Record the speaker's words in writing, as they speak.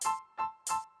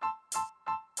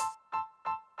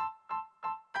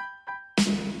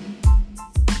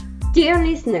Dear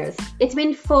listeners, it's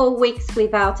been 4 weeks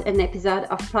without an episode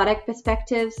of Product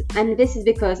Perspectives, and this is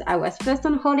because I was first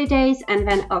on holidays and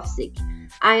then off sick.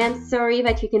 I am sorry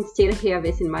that you can still hear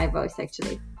this in my voice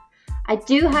actually. I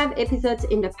do have episodes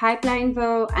in the pipeline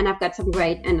though, and I've got some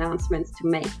great announcements to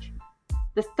make.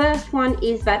 The first one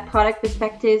is that Product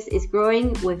Perspectives is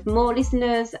growing with more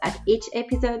listeners at each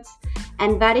episode,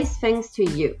 and that is thanks to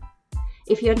you.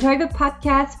 If you enjoy the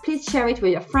podcast, please share it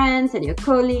with your friends and your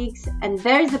colleagues, and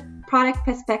there is a Product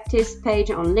Perspectives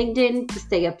page on LinkedIn to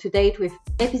stay up to date with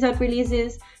episode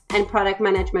releases and product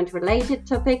management related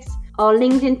topics. Our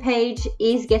LinkedIn page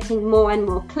is getting more and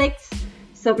more clicks,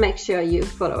 so make sure you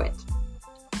follow it.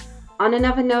 On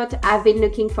another note, I've been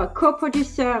looking for a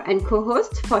co-producer and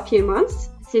co-host for a few months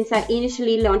since I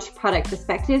initially launched Product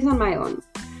Perspectives on my own.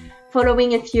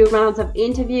 Following a few rounds of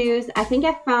interviews, I think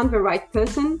I found the right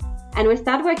person, and we'll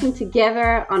start working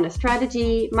together on the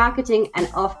strategy, marketing, and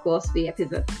of course the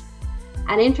episode.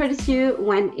 I'll introduce you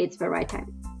when it's the right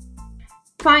time.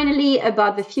 Finally,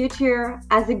 about the future,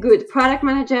 as a good product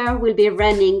manager, we'll be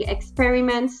running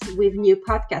experiments with new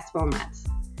podcast formats.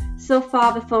 So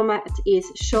far, the format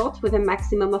is short with a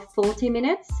maximum of 40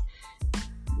 minutes,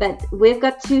 but we've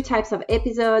got 2 types of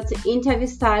episodes, interview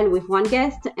style with 1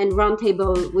 guest and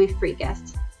roundtable with 3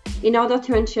 guests. In order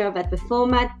to ensure that the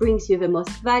format brings you the most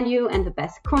value and the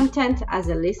best content as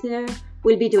a listener,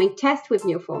 we'll be doing tests with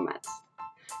new formats.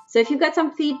 So if you've got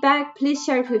some feedback, please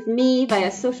share it with me via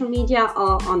social media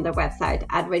or on the website.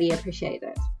 I'd really appreciate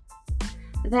it.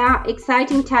 There are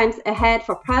exciting times ahead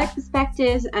for Product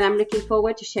Perspectives, and I'm looking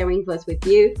forward to sharing those with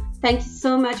you. Thank you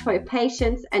so much for your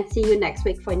patience, and see you next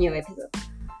week for a new episode.